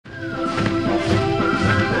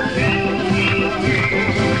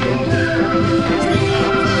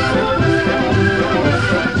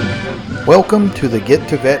Welcome to the Get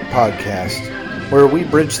to Vet podcast, where we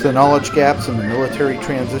bridge the knowledge gaps in the military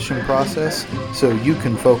transition process so you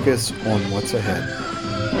can focus on what's ahead.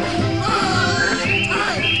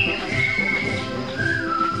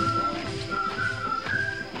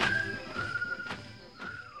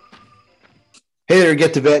 Hey there,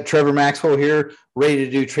 Get to Vet. Trevor Maxwell here, ready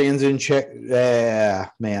to do transition check.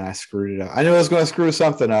 Man, I screwed it up. I knew I was going to screw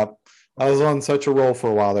something up. I was on such a roll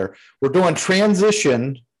for a while there. We're doing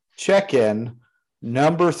transition check-in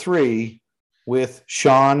number 3 with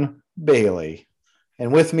Sean Bailey.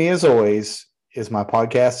 And with me, as always, is my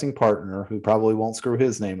podcasting partner, who probably won't screw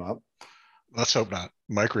his name up. Let's hope not.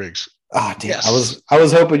 Mike Riggs. Oh, damn. Yes. I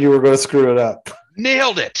was hoping you were going to screw it up.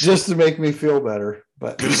 Nailed it. Just to make me feel better.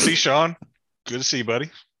 But good to see Sean. Good to see you,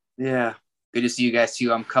 buddy. Yeah. Good to see you guys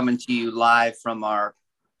too. I'm coming to you live from our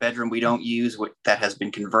bedroom we don't use, that has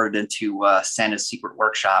been converted into Santa's secret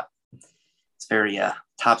workshop. It's very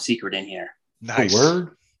top secret in here. Nice.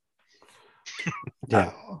 Word.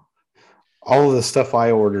 Yeah. All of the stuff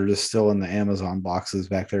I ordered is still in the Amazon boxes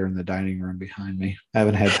back there in the dining room behind me. I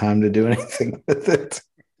haven't had time to do anything with it.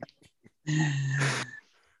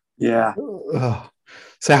 Yeah.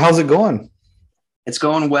 So how's it going? It's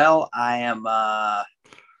going well. I am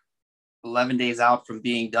 11 days out from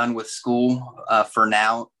being done with school for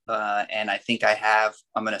now. And I think I'm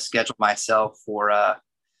going to schedule myself for a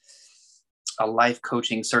life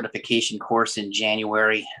coaching certification course in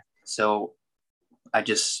January. So I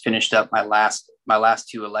just finished up my last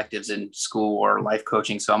 2 electives in school or life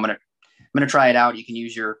coaching. So I'm going to try it out. You can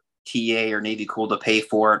use your TA or Navy Cool to pay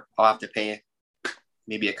for it. I'll have to pay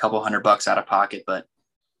maybe a couple $100 out of pocket, but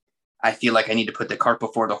I feel like I need to put the cart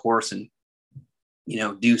before the horse and,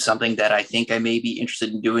 do something that I think I may be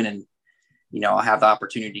interested in doing. And, I'll have the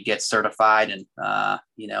opportunity to get certified and,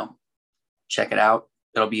 check it out.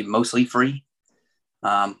 It'll be mostly free.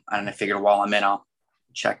 And I figured while I'm in, I'll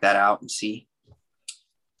check that out and see.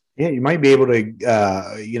 Yeah, you might be able to,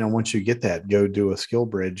 once you get that, go do a skill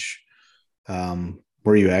bridge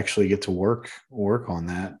where you actually get to work on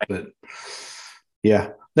that. But yeah,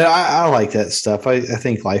 no, I like that stuff. I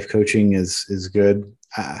think life coaching is good.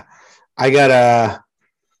 I got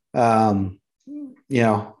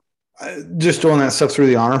just doing that stuff through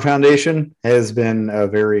the Honor Foundation has been a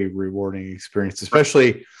very rewarding experience,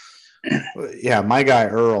 especially, my guy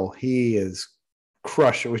Earl, he is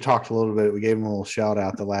crushed it. We talked a little bit. We gave him a little shout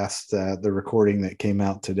out the recording that came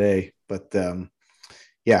out today, but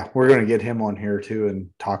we're going to get him on here too and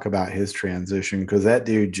talk about his transition. Cause that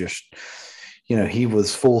dude just, he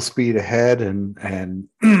was full speed ahead and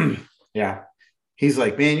yeah, he's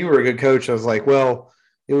like, man, you were a good coach. I was like, well,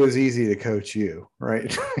 it was easy to coach you.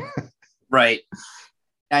 Right. Right.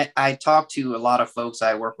 I talked to a lot of folks.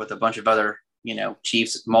 I work with a bunch of other,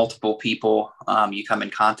 chiefs, multiple people you come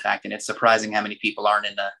in contact, and it's surprising how many people are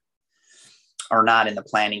not in the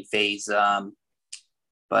planning phase.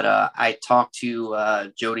 But I talked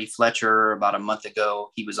to Jody Fletcher about a month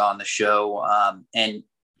ago. He was on the show and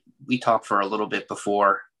we talked for a little bit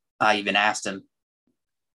before I even asked him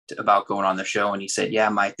about going on the show. And he said, yeah,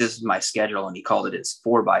 this is my schedule. And he called it his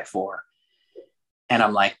 4x4. And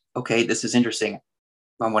I'm like, okay, this is interesting.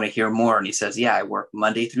 I want to hear more. And he says, yeah, I work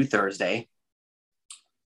Monday through Thursday,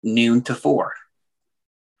 noon to 4.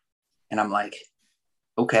 And I'm like,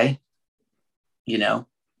 okay,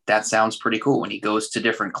 that sounds pretty cool. When he goes to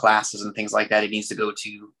different classes and things like that, he needs to go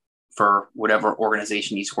to for whatever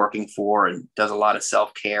organization he's working for, and does a lot of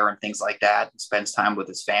self-care and things like that, and spends time with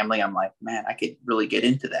his family. I'm like, man, I could really get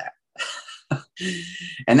into that.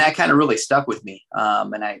 And that kind of really stuck with me.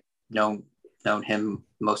 And I known him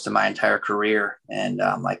most of my entire career. And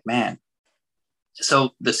I'm like, man,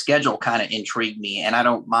 so the schedule kind of intrigued me, and I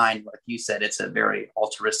don't mind, like you said, it's a very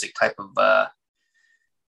altruistic type of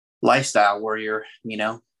lifestyle where you're,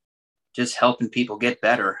 just helping people get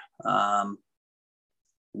better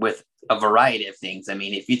with a variety of things. I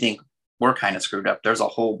mean, if you think we're kind of screwed up, there's a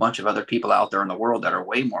whole bunch of other people out there in the world that are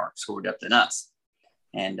way more screwed up than us.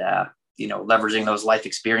 And, leveraging those life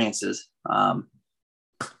experiences, who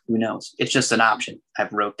knows? It's just an option.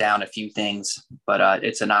 I've wrote down a few things, but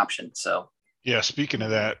it's an option. So, yeah, speaking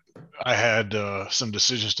of that, I had some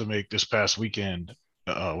decisions to make this past weekend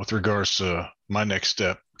with regards to my next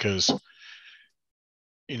step, because,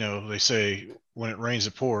 they say when it rains,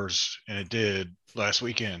 it pours, and it did last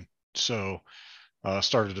weekend. So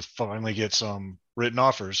started to finally get some written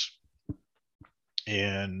offers,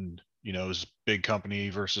 and, it was big company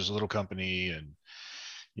versus little company. And,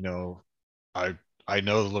 I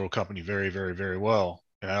know the little company very, very, very well.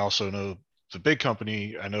 And I also know the big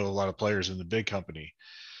company. I know a lot of players in the big company,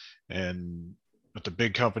 and but the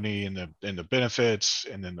big company and the benefits,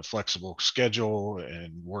 and then the flexible schedule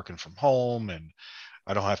and working from home, and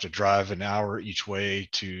I don't have to drive an hour each way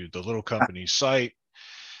to the little company's site.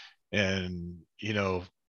 And,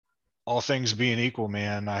 all things being equal,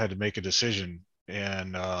 man, I had to make a decision.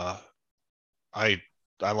 And I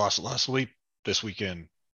lost a lot of sleep this weekend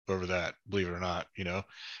over that, believe it or not,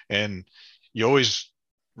 and you always,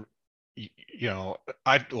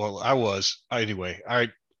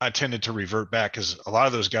 I tended to revert back because a lot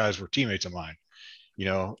of those guys were teammates of mine,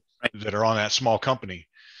 Right. that are on that small company.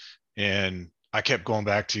 And I kept going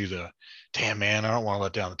back to damn, man, I don't want to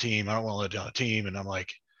let down the team. I don't want to let down the team. And I'm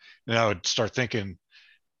like, and I would start thinking,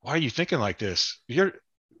 why are you thinking like this?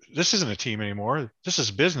 This isn't a team anymore. This is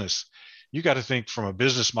business. You got to think from a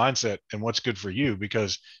business mindset and what's good for you,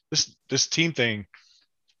 because this team thing,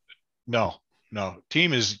 no,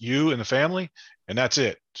 team is you and the family, and that's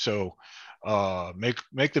it. So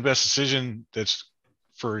make the best decision that's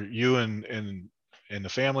for you and the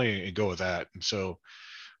family, and go with that. And so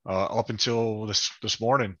up until this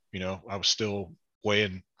morning, I was still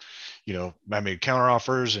weighing, I made counter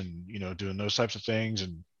offers and, doing those types of things.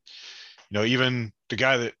 And, even the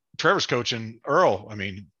guy that Trevor's coaching, Earl, I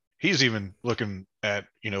mean, he's even looking at,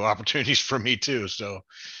 opportunities for me too. So,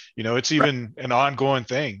 it's even an ongoing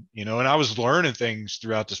thing, and I was learning things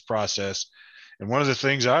throughout this process. And one of the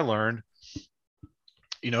things I learned,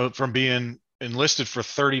 from being enlisted for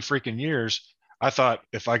 30 freaking years, I thought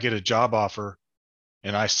if I get a job offer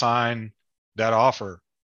and I sign that offer,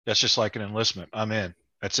 that's just like an enlistment. I'm in.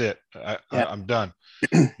 That's it. Yeah. I'm done.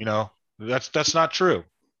 That's not true.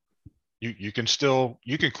 You can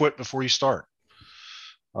quit before you start,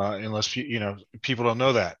 unless people don't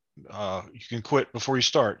know that. You can quit before you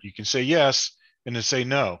start. You can say yes and then say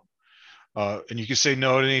no, and you can say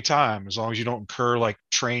no at any time, as long as you don't incur like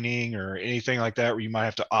training or anything like that, where you might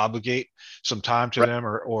have to obligate some time to Right. them,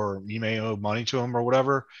 or you may owe money to them or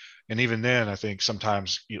whatever. And even then, I think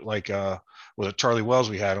sometimes, like with Charlie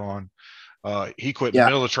Wells we had on, he quit in the Yeah.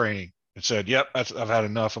 middle of training and said, "Yep, I've had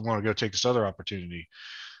enough. I'm going to go take this other opportunity."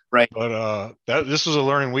 Right. But this was a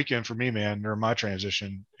learning weekend for me, man, during my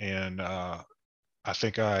transition. And I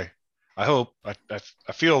think I hope I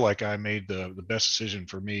feel like I made the best decision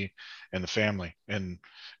for me and the family and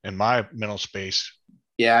my mental space.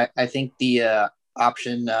 Yeah. I think the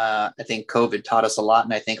option, I think COVID taught us a lot.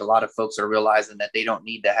 And I think a lot of folks are realizing that they don't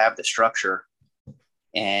need to have the structure,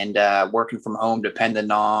 and working from home,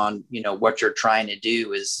 depending on, what you're trying to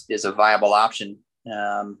do, is a viable option.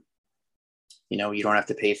 You don't have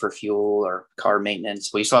to pay for fuel or car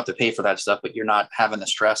maintenance. Well, you still have to pay for that stuff, but you're not having the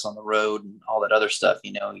stress on the road and all that other stuff,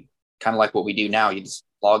 kind of like what we do now. You just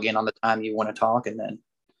log in on the time you want to talk, and then.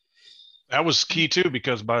 That was key too,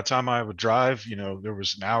 because by the time I would drive, there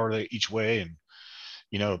was an hour each way. And,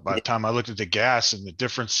 by the time I looked at the gas and the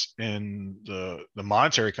difference in the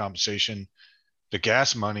monetary compensation, the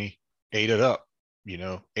gas money ate it up,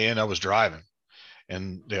 and I was driving.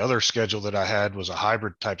 And the other schedule that I had was a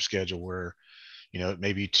hybrid type schedule where,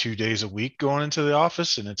 maybe 2 days a week going into the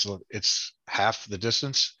office, and it's half the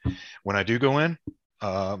distance when I do go in.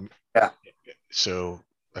 Yeah. So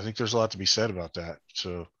I think there's a lot to be said about that.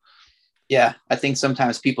 So Yeah, I think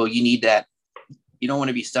sometimes people, you need that. You don't want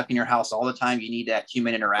to be stuck in your house all the time. You need that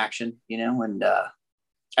human interaction, and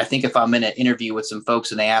I think if I'm in an interview with some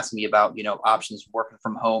folks and they ask me about, options working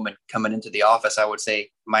from home and coming into the office, I would say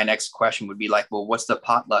my next question would be like, well, what's the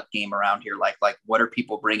potluck game around here? Like what are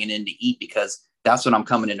people bringing in to eat? Because that's what I'm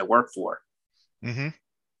coming into work for. mm-hmm.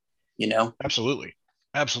 Absolutely.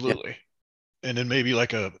 Absolutely. Yeah. And then maybe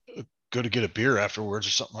like go to get a beer afterwards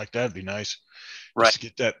or something like that would be nice. Right. Just to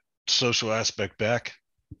get that social aspect back.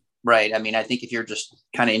 Right. I mean, I think if you're just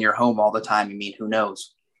kind of in your home all the time, who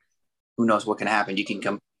knows what can happen. You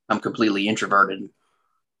can I'm completely introverted.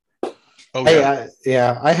 Oh,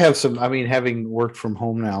 yeah. I have some, having worked from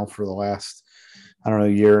home now for the last, I don't know,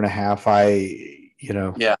 year and a half,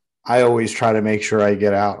 Yeah. I always try to make sure I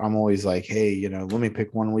get out. I'm always like, hey, let me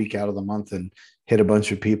pick 1 week out of the month and hit a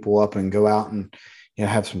bunch of people up and go out and,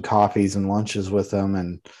 have some coffees and lunches with them.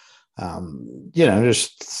 And,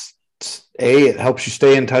 just A, it helps you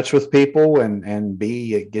stay in touch with people, and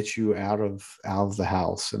B, it gets you out of the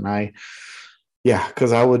house. And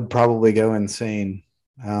because I would probably go insane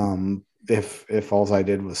if all I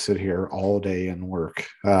did was sit here all day and work.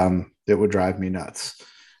 It would drive me nuts.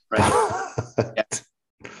 Right. Yeah.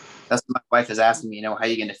 That's what my wife is asking me, how are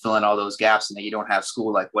you going to fill in all those gaps and that you don't have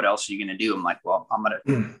school? Like, what else are you going to do? I'm like, well, I'm going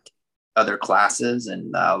to take other classes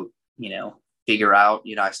and, figure out,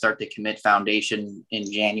 I start the Commit Foundation in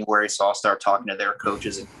January. So I'll start talking to their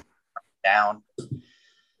coaches and down,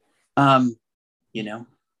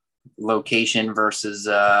 location versus,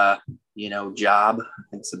 job.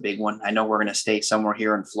 It's a big one. I know we're going to stay somewhere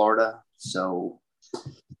here in Florida. So,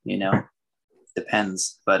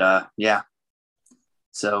 depends. But yeah.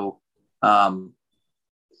 So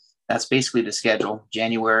that's basically the schedule.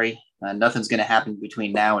 January, nothing's going to happen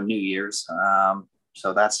between now and New Year's.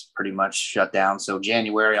 So that's pretty much shut down. So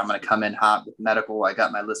January, I'm going to come in hot with medical. I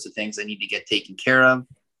got my list of things I need to get taken care of.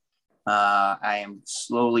 I am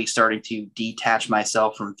slowly starting to detach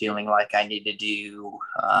myself from feeling like I need to do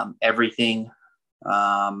everything.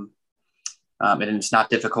 And it's not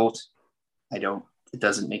difficult. It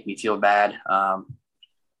doesn't make me feel bad. And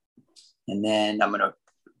then I'm going to,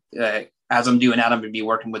 as I'm doing that, I'm going to be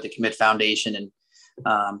working with the Commit Foundation and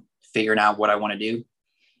figuring out what I want to do.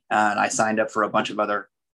 And I signed up for a bunch of other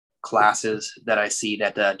classes that I see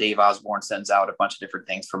that Dave Osborne sends out, a bunch of different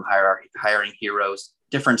things from hiring heroes,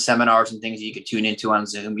 different seminars and things you could tune into on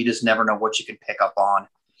Zoom. You just never know what you can pick up on,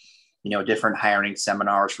 different hiring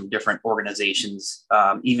seminars from different organizations.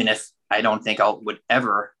 Even if I don't think I would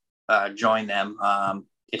ever join them,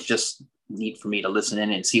 it's just neat for me to listen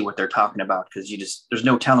in and see what they're talking about, because there's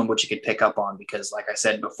no telling what you could pick up on, because like I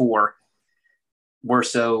said before, our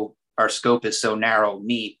scope is so narrow.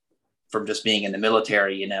 Me, from just being in the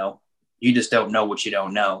military, you just don't know what you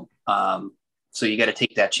don't know. So you got to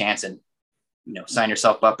take that chance and, sign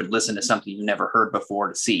yourself up and listen to something you've never heard before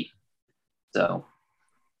to see. So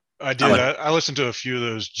I did. I listened to a few of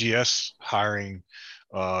those GS hiring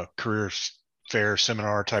career fair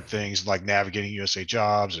seminar type things, like navigating USA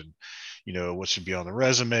jobs and, what should be on the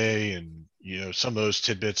resume. And, some of those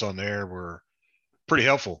tidbits on there were pretty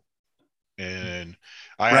helpful. And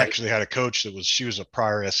I actually had a coach she was a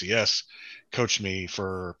prior SES, coached me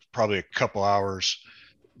for probably a couple hours.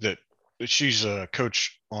 That she's a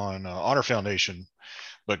coach on Honor Foundation,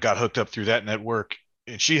 but got hooked up through that network,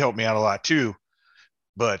 and she helped me out a lot too.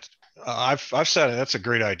 But I've said that's a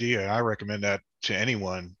great idea, and I recommend that to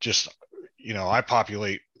anyone. Just I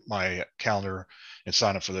populate my calendar and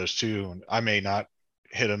sign up for those too, and I may not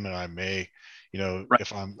hit them, and I may,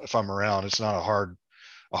 if I'm around, it's not a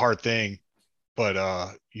hard thing.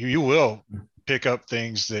 But you will pick up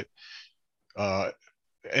things that,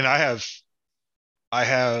 and I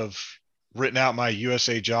have written out my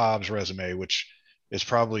USA Jobs resume, which is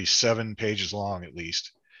probably 7 pages long at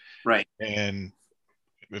least. Right. And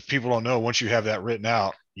if people don't know, once you have that written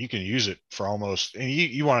out, you can use it for almost, and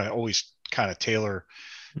you want to always kind of tailor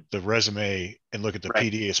the resume and look at the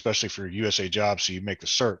PD, especially for USA Jobs, so you make the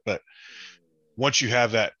cert. But once you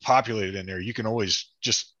have that populated in there, you can always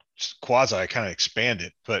just quasi kind of expand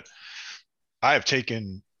it. But I have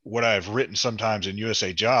taken what I've written sometimes in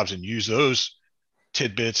USA Jobs and use those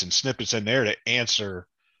tidbits and snippets in there to answer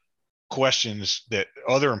questions that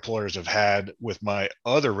other employers have had with my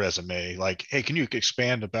other resume. Like, hey, can you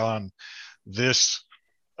expand upon this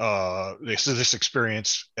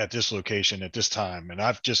experience at this location at this time? And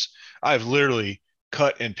I've literally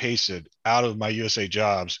cut and pasted out of my USA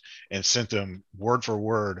Jobs and sent them word for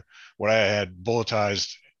word what I had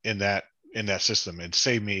bulletized in that system, and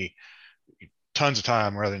saved me tons of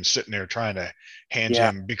time rather than sitting there trying to hand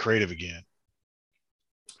jam, be creative again.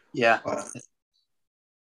 Yeah. I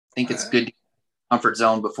think it's good to comfort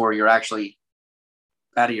zone before you're actually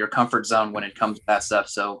out of your comfort zone when it comes to that stuff.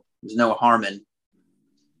 So there's no harm in,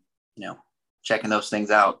 checking those things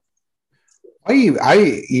out.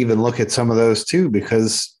 I even look at some of those too,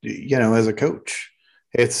 because, as a coach,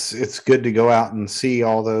 it's good to go out and see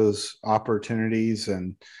all those opportunities.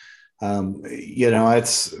 And,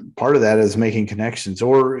 it's part of that is making connections,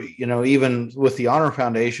 or, even with the Honor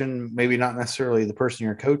Foundation, maybe not necessarily the person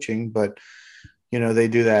you're coaching, but, they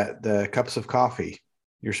do the cups of coffee.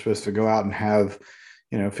 You're supposed to go out and have,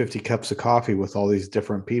 50 cups of coffee with all these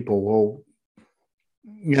different people. Well,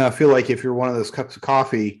 I feel like if you're one of those cups of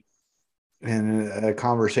coffee and a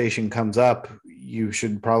conversation comes up, you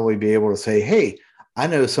should probably be able to say, hey, I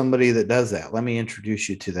know somebody that does that. Let me introduce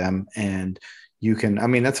you to them. And you can,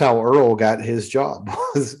 that's how Earl got his job,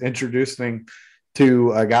 was introducing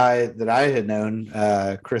to a guy that I had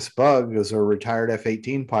known, Chris Bugg, was a retired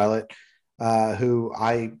F-18 pilot, who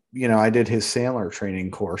I did his Sandler training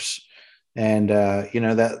course. And,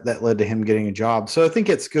 that led to him getting a job. So I think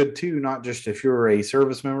it's good too, not just if you're a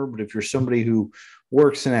service member, but if you're somebody who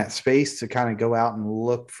works in that space, to kind of go out and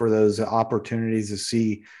look for those opportunities to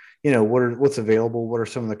see, what's available, what are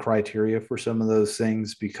some of the criteria for some of those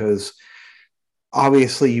things, because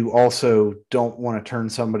obviously you also don't want to turn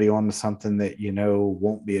somebody on to something that,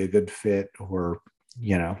 won't be a good fit, or,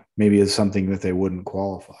 maybe is something that they wouldn't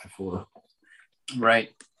qualify for.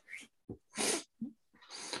 Right.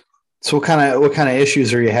 So what kind of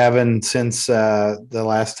issues are you having since the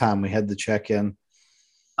last time we had the check in?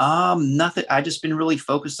 Nothing. I just been really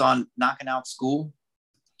focused on knocking out school.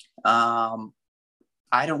 Um,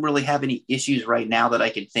 I don't really have any issues right now that I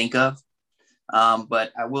can think of.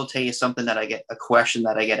 But I will tell you something that I get a question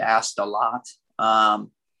that I get asked a lot. Um,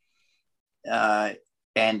 uh,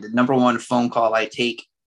 and the number one phone call I take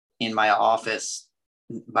in my office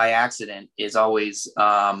by accident is always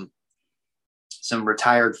some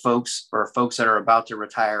retired folks or folks that are about to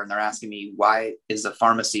retire, and they're asking me, why is the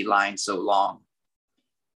pharmacy line so long?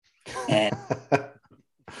 And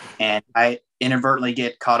and I inadvertently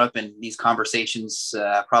get caught up in these conversations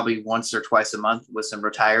probably once or twice a month with some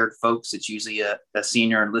retired folks. It's usually a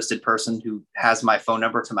senior enlisted person who has my phone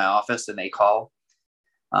number to my office, and they call.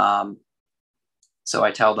 Um, so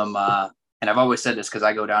I tell them, and I've always said this because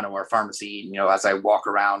I go down to our pharmacy, as I walk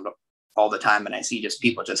around all the time, and I see just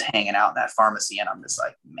people just hanging out in that pharmacy, and I'm just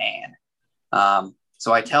like, man.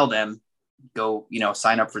 So I tell them, go,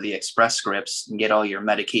 sign up for the Express Scripts and get all your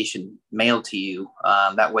medication mailed to you.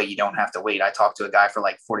 That way you don't have to wait. I talked to a guy for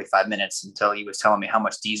like 45 minutes until he was telling me how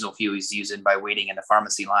much diesel fuel he's using by waiting in the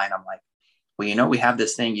pharmacy line. I'm like, well, we have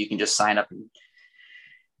this thing. You can just sign up and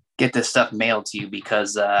get this stuff mailed to you,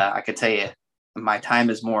 because I could tell you my time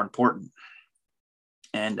is more important.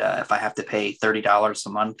 And if I have to pay $30 a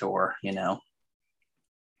month or,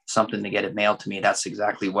 something to get it mailed to me, that's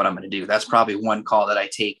exactly what I'm going to do. That's probably one call that I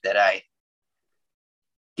take that I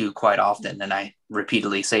do quite often. And I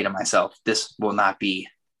repeatedly say to myself, this will not be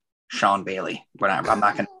Sean Bailey. I'm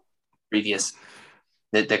not going to previous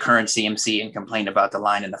the current CMC and complain about the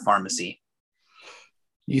line in the pharmacy.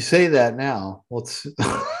 You say that now. What's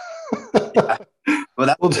Yeah. Well,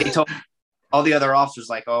 that's what they told all the other officers,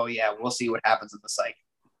 like, oh yeah, we'll see what happens in the psych.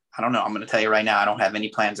 I don't know. I'm going to tell you right now, I don't have any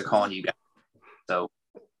plans of calling you guys. So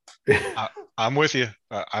I'm with you.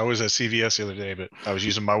 I was at CVS the other day, but I was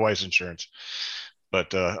using my wife's insurance.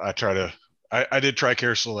 But I did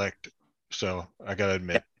TRICARE Select, so I gotta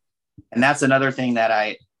admit. And that's another thing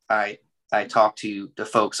that I talk to the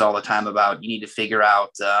folks all the time about. You need to figure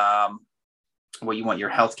out what you want your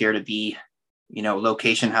healthcare to be.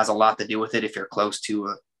 Location has a lot to do with it. If you're close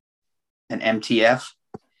to an MTF,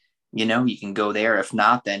 you can go there. If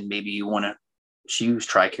not, then maybe you want to choose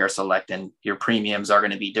TRICARE Select, and your premiums are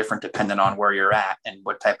going to be different depending on where you're at and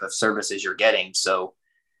what type of services you're getting. So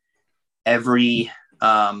every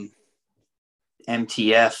MTF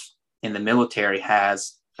in the military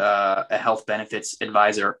has a health benefits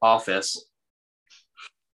advisor office.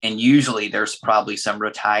 And usually there's probably some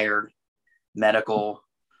retired medical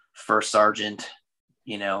first sergeant,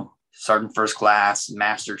 sergeant first class,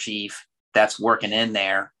 master chief that's working in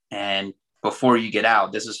there. And before you get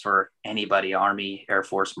out, this is for anybody, Army, Air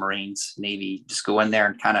Force, Marines, Navy, just go in there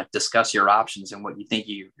and kind of discuss your options and what you think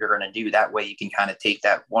you're going to do. That way you can kind of take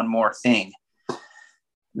that one more thing,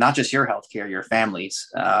 not just your healthcare, your family's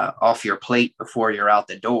off your plate before you're out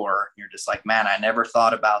the door. You're just like, man, I never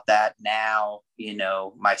thought about that. Now,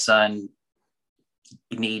 my son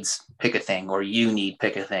needs pick a thing, or you need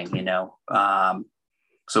pick a thing,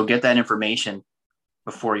 so get that information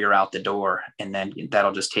before you're out the door. And then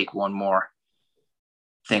that'll just take one more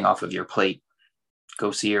thing off of your plate. Go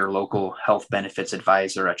see your local health benefits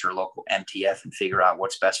advisor at your local MTF and figure out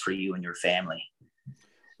what's best for you and your family.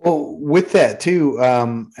 Well, with that too,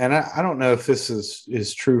 and I don't know if this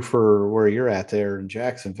is true for where you're at there in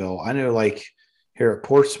Jacksonville. I know, like here at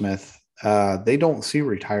Portsmouth, they don't see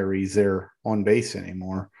retirees there on base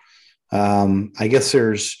anymore. I guess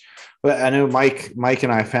but I know Mike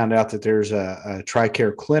and I found out that there's a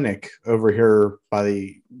TRICARE clinic over here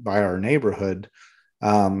by our neighborhood.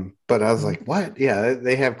 But I was like, what? Yeah,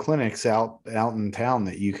 they have clinics out in town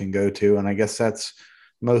that you can go to, and I guess that's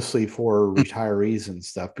mostly for retirees and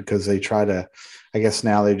stuff, because I guess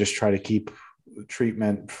now they just try to keep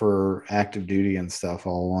treatment for active duty and stuff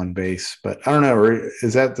all on base. But I don't know,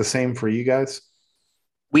 is that the same for you guys?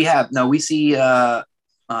 We see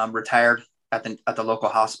retired at the local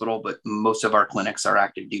hospital, but most of our clinics are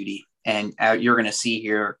active duty. And you're going to see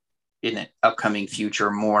here in the upcoming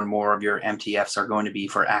future, more and more of your MTFs are going to be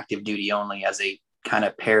for active duty only, as they kind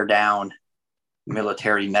of pare down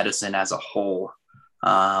military medicine as a whole.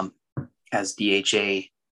 As DHA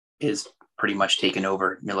is pretty much taken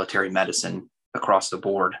over military medicine across the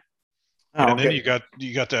board. Oh, okay. And then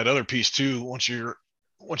you got that other piece too. Once you're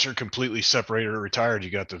completely separated or retired, you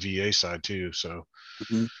got the VA side too. So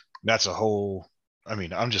that's a whole. I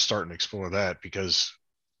mean, I'm just starting to explore that, because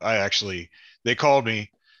they called me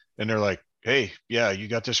and they're like, "Hey, yeah, you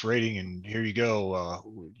got this rating, and here you go.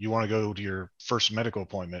 You want to go to your first medical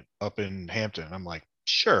appointment up in Hampton?" I'm like,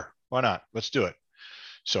 "Sure, why not? Let's do it."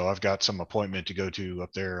 So I've got some appointment to go to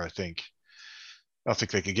up there. I don't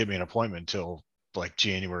think they could get me an appointment until like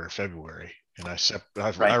January or February. And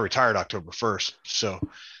I retired October 1st. So,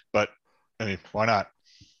 but I mean, why not?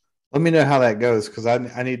 Let me know how that goes, because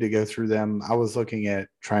I need to go through them. I was looking at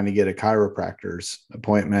trying to get a chiropractor's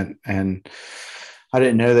appointment, and I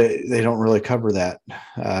didn't know that they don't really cover that.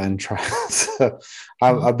 And try, so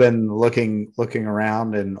I've been looking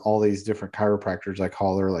around, and all these different chiropractors I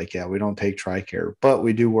call, they're like, yeah, we don't take TRICARE, but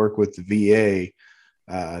we do work with the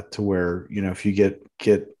VA to where, you know, if you get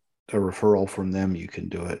a referral from them, you can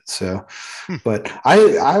do it. So, but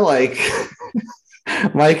I like.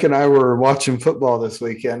 Mike and I were watching football this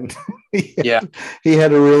weekend. he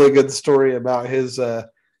had a really good story about his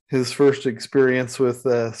first experience with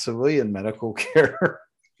civilian medical care.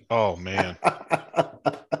 Oh man.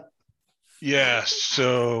 Yeah.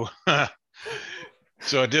 So I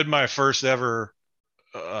did my first ever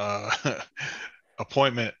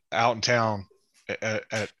appointment out in town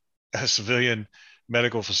at a civilian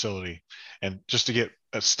medical facility, and just to get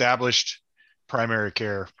established primary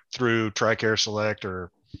care through TRICARE Select, or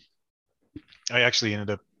I actually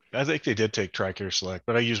I think they did take TRICARE Select,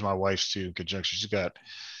 but I used my wife's too in conjunction. She got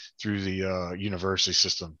through the university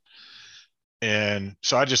system. And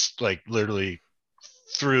so I just like literally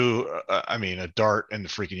threw, a dart in the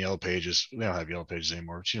freaking Yellow Pages. They don't have Yellow Pages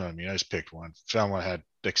anymore, but you know what I mean? I just picked one, found one I had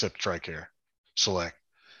except TRICARE Select.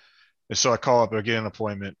 And so I call up, I get an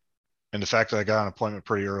appointment. And the fact that I got an appointment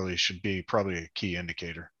pretty early should be probably a key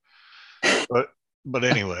indicator. But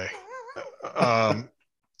anyway,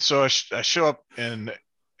 so I show up, and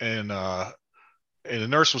the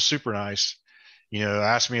nurse was super nice, you know,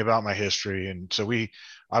 asked me about my history. And so we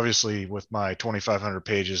obviously, with my 2,500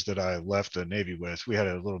 pages that I left the Navy with, we had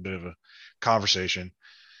a little bit of a conversation.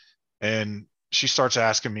 And she starts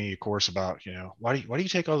asking me, of course, about, you know, why do you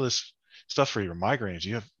take all this stuff for your migraines? Do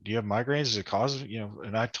you have migraines as a cause of, you know?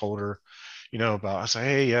 And I told her, you know, I said,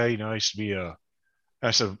 hey, yeah, you know, I used to be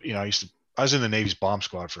I said, you know, I was in the Navy's bomb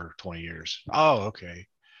squad for 20 years. Oh, okay.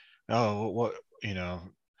 Oh, what, you know,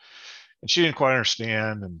 and she didn't quite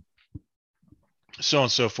understand, and so on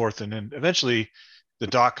and so forth. And then eventually the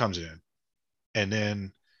doc comes in, and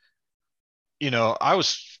then, you know, I've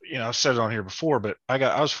said it on here before, but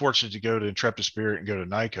I was fortunate to go to Intrepid Spirit and go to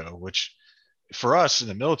NICO, which for us in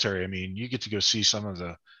the military, I mean, you get to go see some of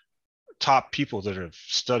the top people that have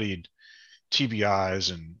studied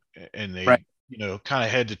TBIs, and they, Right. you know, kind of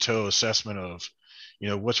head to toe assessment of, you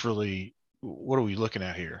know, what are we looking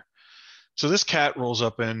at here? So this cat rolls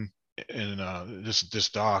up in this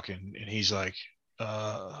doc, and he's like,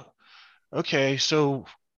 okay, so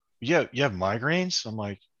yeah, you have migraines? I'm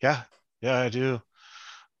like, yeah, I do.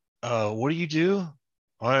 What do you do?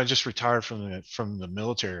 Well, I just retired from the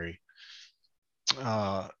military.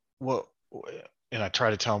 What? And I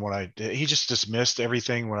try to tell him what I did. He just dismissed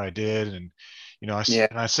everything what I did, and you know, Yeah.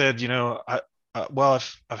 I said, you know, well,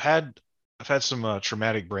 I've had some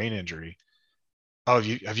traumatic brain injury. Oh,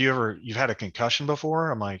 you've had a concussion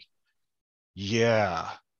before? I'm like, yeah,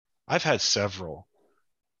 I've had several.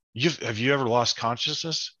 Have you ever lost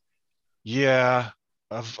consciousness? Yeah,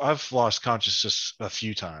 I've lost consciousness a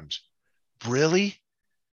few times. Really?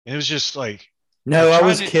 And it was just like No, I trying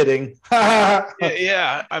was to, kidding.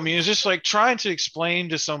 yeah. I mean, it's just like trying to explain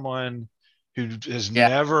to someone who has Yeah.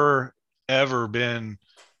 never ever been.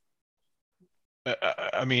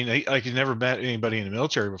 I mean, I could never met anybody in the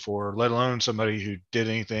military before, let alone somebody who did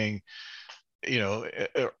anything, you know,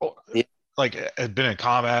 Yeah. like had been in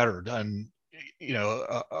combat or done, you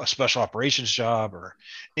know, a special operations job or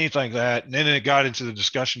anything like that. And then it got into the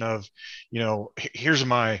discussion of, you know, here's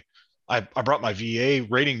I brought my VA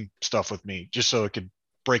rating stuff with me just so it could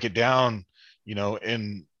break it down, you know,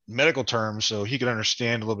 in medical terms, so he could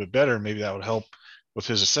understand a little bit better. Maybe that would help with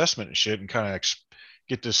his assessment and shit, and kind of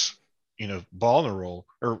get this, you know, ball in the roll,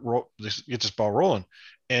 or get this ball rolling.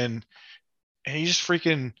 And he just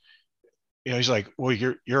freaking, you know, he's like, well,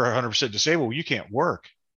 you're 100% disabled. Well, you can't work.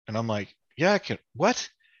 And I'm like, yeah, I can. What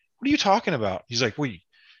are you talking about? He's like, well,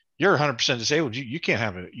 you're 100% disabled. You can't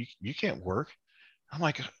have it. You can't work. I'm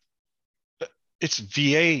like, it's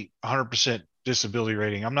VA 100% disability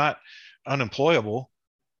rating. I'm not unemployable.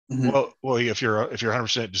 Mhm. Well, if you're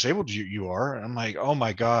 100% disabled, you are. And I'm like, oh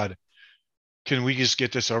my God, can we just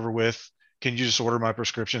get this over with? Can you just order my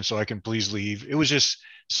prescription so I can please leave? It was just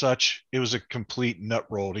it was a complete nut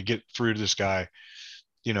roll to get through to this guy,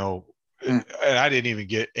 you know. Mm. And I didn't even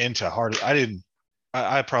get into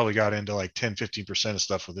I probably got into like 10-15% of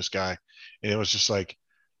stuff with this guy. And it was just like,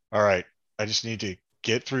 all right, I just need to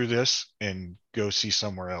get through this and go see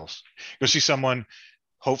somewhere else. Go see someone.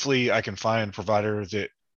 Hopefully I can find a provider that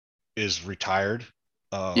is retired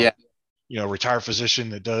Yeah. Retired physician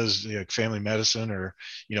that does family medicine, or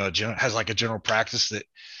has like a general practice that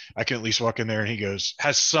I can at least walk in there and he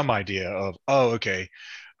has some idea of, oh, okay,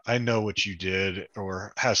 I know what you did,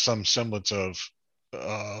 or has some semblance of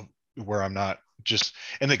where I'm not just.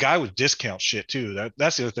 And the guy would discount shit too.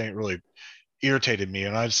 That's the other thing that really irritated me.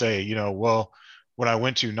 And I'd say, well, when I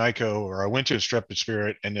went to NICO or I went to Intrepid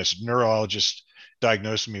Spirit and this neurologist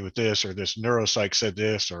diagnosed me with this, or this neuropsych said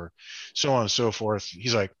this, or so on and so forth,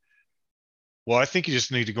 he's like, well, I think you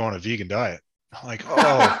just need to go on a vegan diet. I'm like,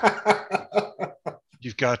 oh,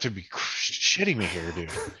 you've got to be shitting me here,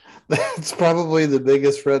 dude. That's probably the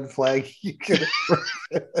biggest red flag you could.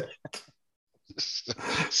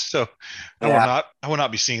 So I will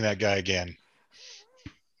not be seeing that guy again.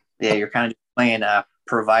 Yeah, you're kind of playing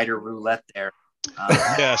provider roulette there.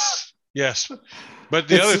 Yes. But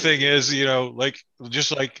the other thing is,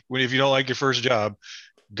 just like if you don't like your first job,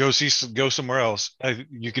 go somewhere else.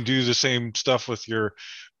 You can do the same stuff with your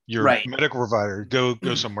right. medical provider. Go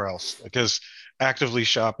somewhere else, because actively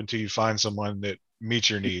shop until you find someone that meets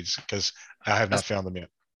your needs, because I have not found them yet.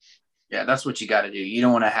 Yeah, that's what you got to do. You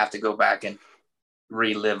don't want to have to go back and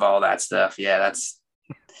relive all that stuff. Yeah,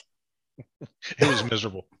 it was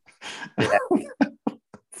miserable. Yeah.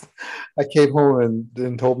 I came home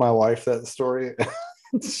and told my wife that story.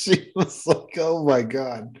 She was like, oh my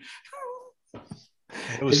God.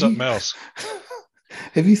 It was something else.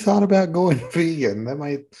 Have you thought about going vegan? That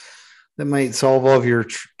might solve all of your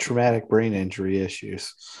traumatic brain injury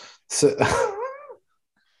issues. So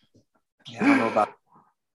yeah, I don't know about.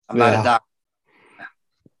 I'm not a doctor.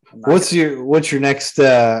 What's your next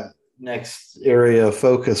area of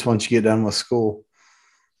focus once you get done with school?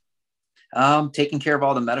 Taking care of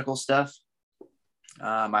all the medical stuff.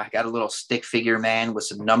 I got a little stick figure man with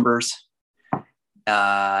some numbers.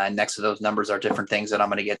 Next to those numbers are different things that I'm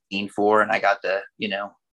going to get seen for. And I got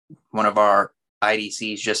one of our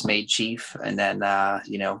IDCs just made chief. And then,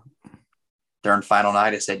 during final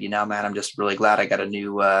night, I said, man, I'm just really glad I got a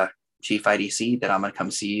new chief IDC that I'm going to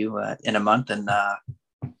come see you in a month. And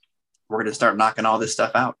we're going to start knocking all this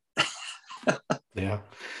stuff out. Yeah.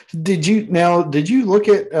 Did you look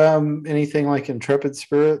at anything like Intrepid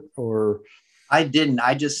Spirit or? I didn't.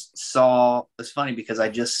 I just saw, it's funny because I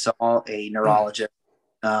just saw a neurologist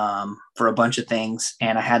for a bunch of things,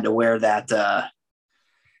 and I had to wear that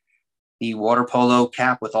the water polo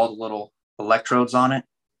cap with all the little electrodes on it.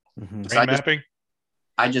 Mm-hmm. So mapping.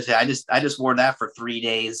 I just wore that for 3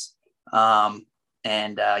 days. My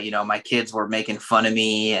kids were making fun of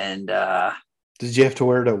me, and did you have to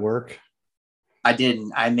wear it at work? I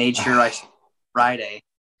didn't. I made sure I Friday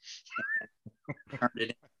turned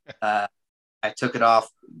it in. I took it off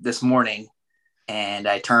this morning and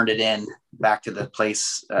I turned it in back to the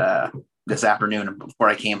place this afternoon before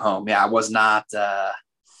I came home. Yeah, I was not,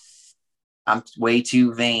 I'm way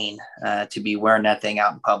too vain to be wearing that thing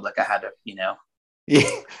out in public. I had to, Yeah.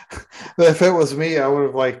 If it was me, I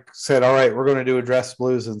would have said, all right, we're going to do a dress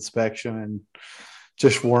blues inspection and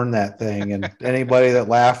just worn that thing. And anybody that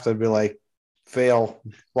laughed, I'd be like, fail,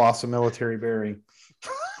 loss of military bearing.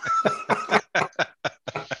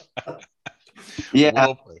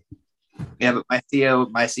 Yeah. Yeah, but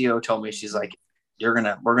my CO told me, she's like,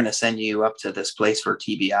 we're gonna send you up to this place for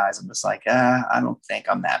TBIs. I'm just like, I don't think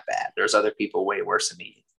I'm that bad. There's other people way worse than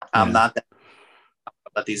me. I'm not that. I'll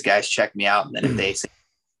let these guys check me out, and then if they say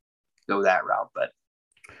go that route, but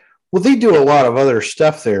they do a lot of other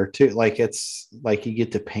stuff there too. Like it's like you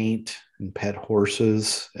get to paint and pet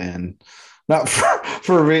horses, and not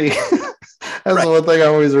for me. That's the one thing I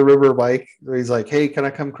always remember, Mike, where he's like, hey, can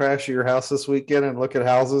I come crash at your house this weekend and look at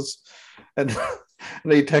houses? And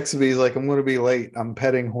he texted me, he's like, I'm going to be late. I'm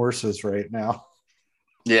petting horses right now.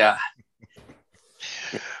 Yeah.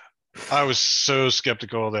 I was so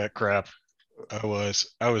skeptical of that crap. I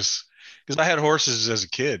was because I had horses as a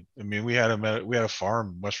kid. I mean, we had a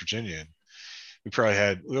farm in West Virginia. And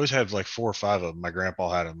we always had like 4 or 5 of them. My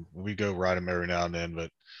grandpa had them. We'd go ride them every now and then,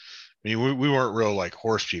 but I mean, we weren't real like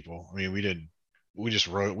horse people. I mean, we'd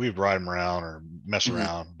ride them around or mess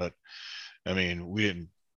around, but I mean,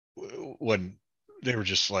 they were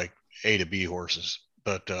just like A to B horses.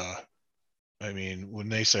 But I mean, when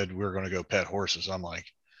they said we were going to go pet horses, I'm like,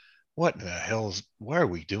 what in the hell why are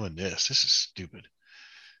we doing this? This is stupid.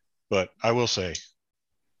 But I will say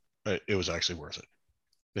it was actually worth it.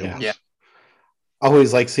 Yeah. I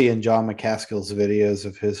always like seeing John McCaskill's videos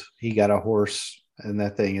of he got a horse, and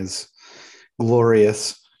that thing is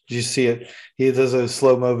glorious. Did you see it? He does those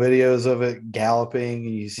slow-mo videos of it galloping,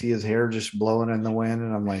 and you see his hair just blowing in the wind,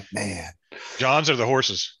 and I'm like, man. John's are the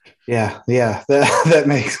horses. Yeah. That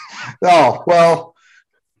makes. Oh well.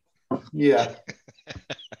 Yeah.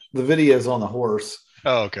 The video's on the horse.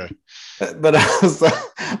 Oh, okay. But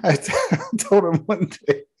I told him one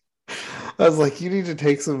day, I was like, you need to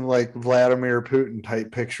take some like Vladimir Putin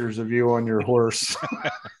type pictures of you on your horse.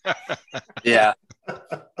 Yeah.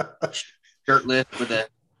 Shirtless with a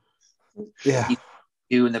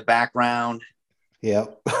you in the background.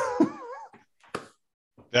 Yep.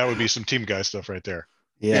 That would be some team guy stuff right there.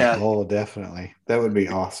 Yeah. Oh, definitely. That would be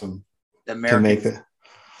awesome. The American.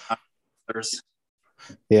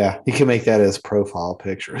 Yeah, you can make that as profile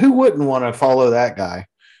picture. Who wouldn't want to follow that guy,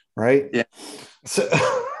 right? Yeah. So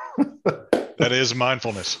that is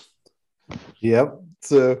mindfulness. Yep.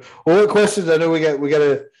 So, well, what questions? I know we got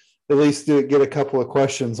to at least get a couple of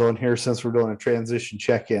questions on here since we're doing a transition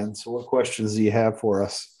check-in. So, what questions do you have for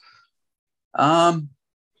us? I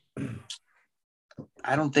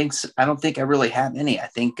don't think I really have any. I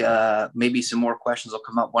think maybe some more questions will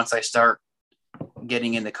come up once I start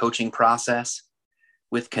getting in the coaching process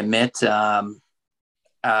with Commit. Just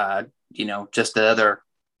the other,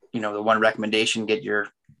 the one recommendation,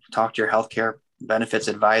 talk to your healthcare benefits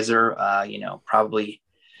advisor, probably,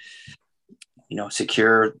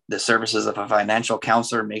 secure the services of a financial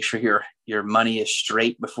counselor, make sure your money is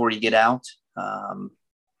straight before you get out.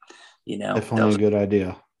 Definitely a good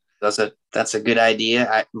idea. That's a good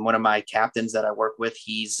idea. One of my captains that I work with,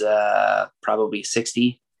 he's probably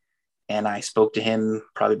 60. And I spoke to him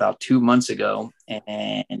probably about 2 months ago,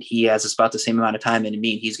 and he has about the same amount of time in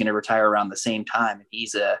me, and he's going to retire around the same time. And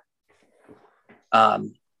he's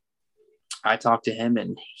I talked to him,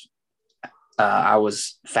 and I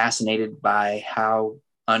was fascinated by how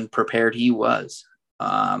unprepared he was.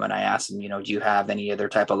 And I asked him, do you have any other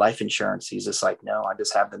type of life insurance? He's just like, no, I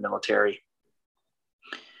just have the military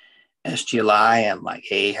SGLI. I'm like,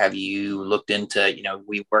 hey, have you looked into,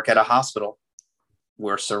 we work at a hospital.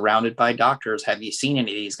 We're surrounded by doctors. Have you seen any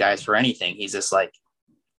of these guys for anything? He's just like,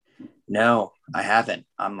 no, I haven't.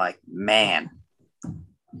 I'm like, man,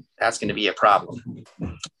 that's going to be a problem.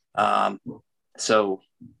 So,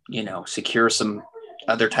 secure some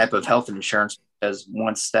other type of health insurance, because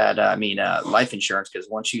once that, life insurance, because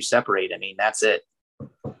once you separate, that's it.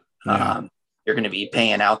 Yeah. You're going to be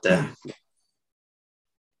paying out that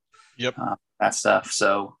stuff.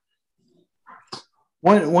 So,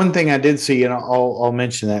 One thing I did see, and I'll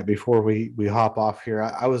mention that before we hop off here.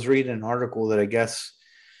 I was reading an article that I guess,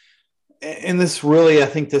 and this really, I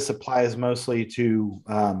think this applies mostly to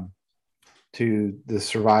the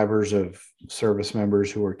survivors of service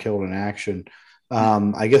members who were killed in action.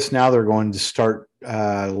 I guess now they're going to start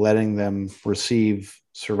letting them receive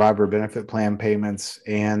survivor benefit plan payments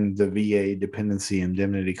and the VA dependency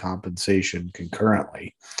indemnity compensation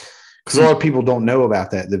concurrently, because a lot of people don't know about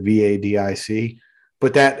that, the VA DIC.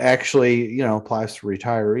 But that actually, applies to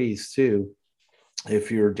retirees too. If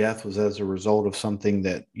your death was as a result of something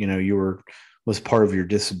that, was part of your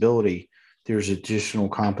disability, there's additional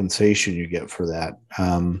compensation you get for that.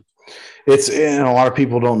 And a lot of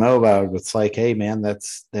people don't know about it. It's like, hey man,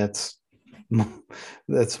 that's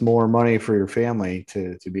more money for your family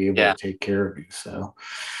to be able to take care of you. So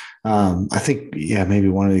I think, maybe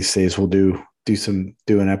one of these days we'll do an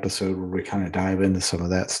episode where we kind of dive into some of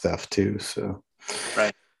that stuff too. So.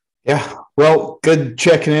 Right. Yeah. Well, good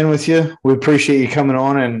checking in with you. We appreciate you coming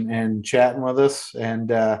on and chatting with us.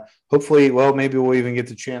 And hopefully, maybe we'll even get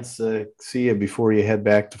the chance to see you before you head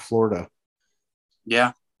back to Florida.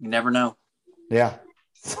 Yeah. You never know. Yeah.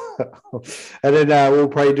 And then we'll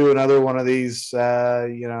probably do another one of these,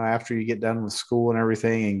 after you get done with school and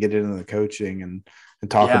everything and get into the coaching and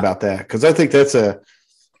talk about that. Because I think that's a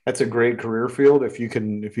great career field if you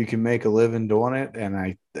can make a living doing it.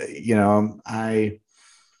 And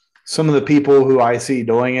some of the people who I see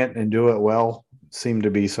doing it and do it well seem to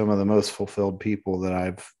be some of the most fulfilled people that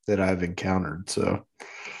I've encountered. So.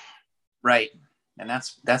 Right. And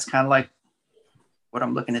that's kind of like what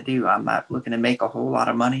I'm looking to do. I'm not looking to make a whole lot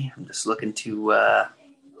of money. I'm just looking to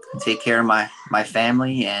take care of my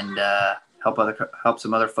family and help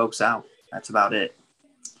some other folks out. That's about it.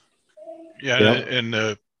 Yeah. Yep.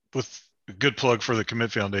 And with a good plug for the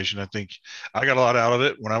Commit Foundation, I think I got a lot out of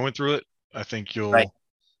it when I went through it. I think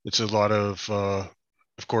it's a lot of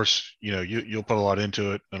course, you'll put a lot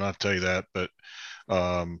into it, and I'll tell you that, but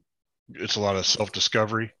it's a lot of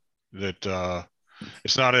self-discovery that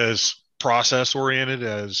it's not as process oriented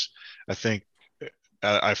as I think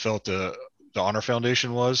I felt the Honor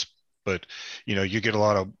Foundation was, but you get a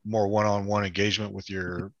lot of more one-on-one engagement with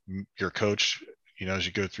your coach, as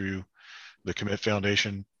you go through the Commit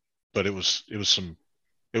Foundation. But it was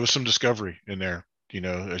some discovery in there,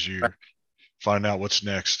 as you find out what's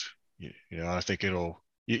next. I think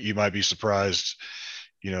you might be surprised,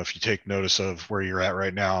 if you take notice of where you're at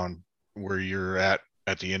right now and where you're at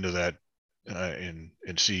the end of that, and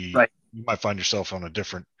see, Right. you might find yourself on a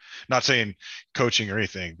different, not saying coaching or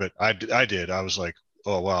anything, but I did. I was like,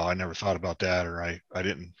 oh, wow, I never thought about that. Or I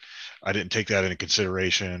didn't take that into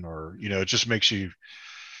consideration, or, it just makes you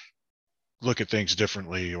look at things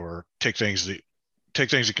differently, or take things in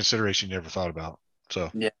consideration you never thought about. So,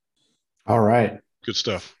 yeah. All right. Good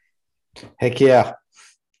stuff. Heck yeah.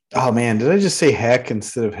 Oh man, did I just say heck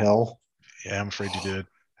instead of hell? Yeah, I'm afraid you did.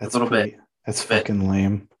 That's a little bit. That's fucking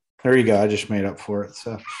lame. There you go. I just made up for it.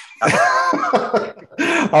 So, all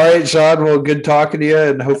right, Sean. Well, good talking to you,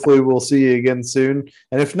 and hopefully we'll see you again soon.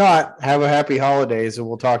 And if not, have a happy holidays, and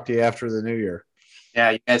we'll talk to you after the new year.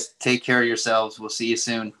 Yeah, you guys take care of yourselves. We'll see you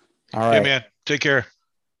soon. All right, hey man, take care.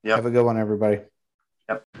 Yep. Have a good one, everybody.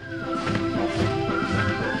 Yep.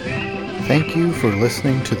 Thank you for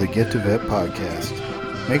listening to the Get to Vet podcast.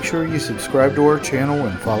 Make sure you subscribe to our channel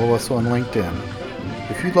and follow us on LinkedIn.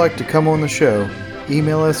 If you'd like to come on the show,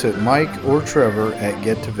 email us at Mike or Trevor at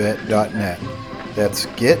gettovet.net. That's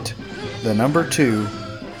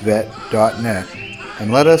get2vet.net,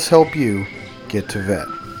 and let us help you get to vet.